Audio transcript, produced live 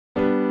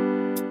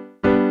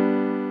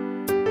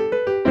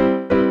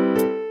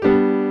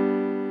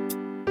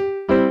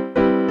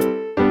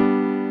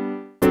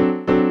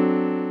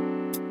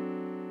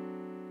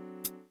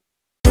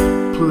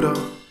Pluto,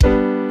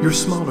 you're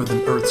smaller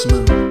than Earth's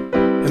moon,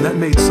 and that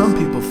made some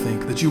people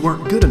think that you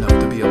weren't good enough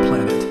to be a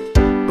planet.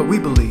 But we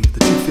believe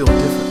that you feel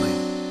differently,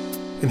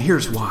 and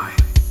here's why.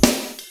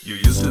 You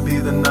used to be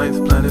the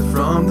 9th planet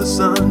from the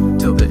sun,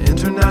 till the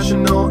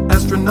International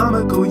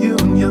Astronomical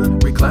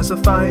Union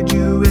reclassified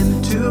you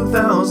in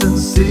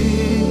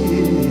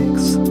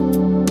 2006.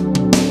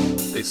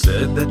 They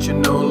said that you're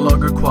no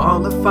longer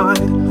qualified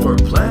for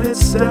planet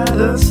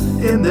status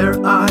in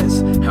their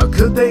eyes. How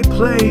could they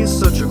play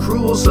such a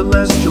cruel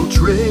celestial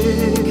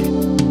trick?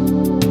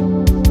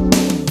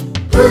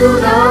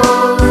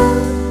 Pluto,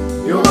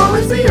 you'll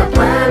always be a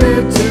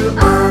planet to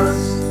us.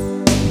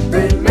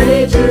 They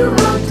made you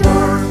a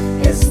dwarf,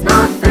 it's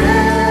not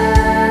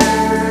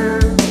fair.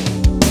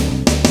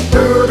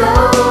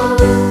 Pluto,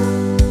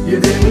 you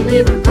didn't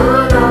even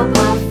put up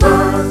a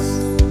fuss.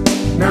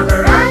 Now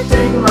they're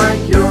acting like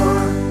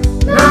you're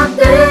not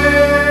there.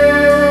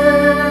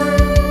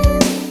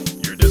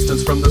 Your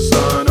distance from the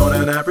sun on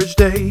an average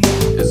day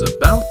is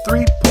about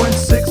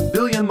 3.6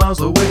 billion miles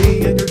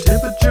away, and your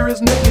temperature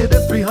is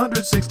negative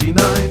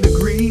 369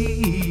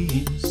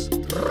 degrees.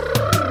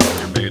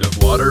 You're made of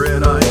water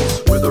and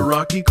ice with a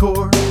rocky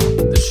core.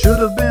 This should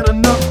have been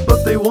enough,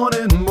 but they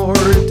wanted more.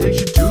 It takes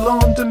you too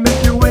long to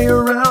make your way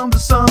around the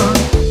sun.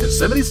 In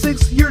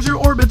 76 years your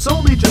orbit's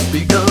only just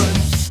begun.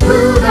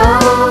 Pluto,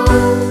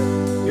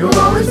 you'll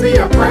always be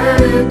a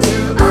planet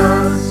to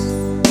us.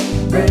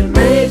 They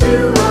made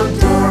you a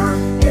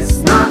dwarf, it's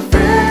not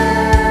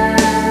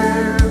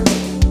fair.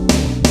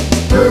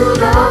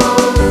 Pluto,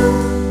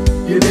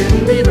 you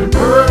didn't even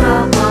put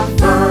up a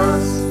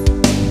fuss.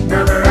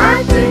 Now they're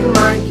acting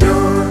like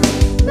you're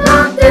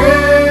not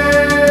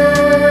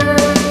there.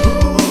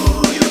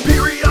 Ooh, you're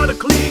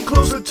periodically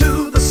closer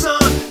to the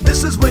sun.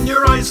 This is when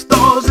your ice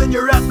thaws and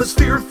your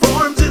atmosphere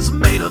forms. It's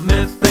made of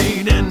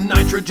methane and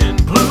nitrogen,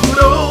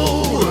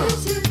 Pluto.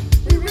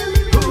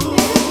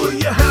 Ooh,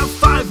 you have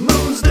 5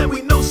 moons that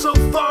we know so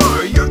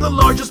far. You're the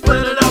largest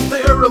planet out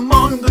there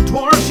among the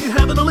dwarfs. You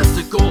have an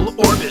elliptical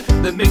orbit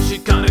that makes you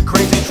kinda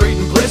crazy,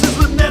 trading places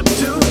with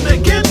Neptune. They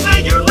can't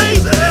say you're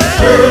lazy.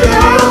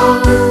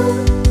 Pluto,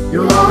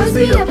 you'll always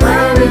be a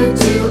planet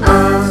to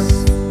us.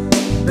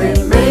 They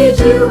made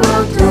you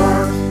a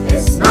dwarf,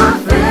 it's not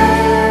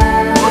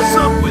fair. What's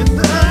up with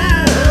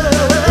that?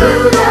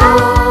 Pluto,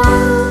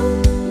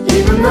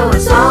 even though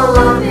it's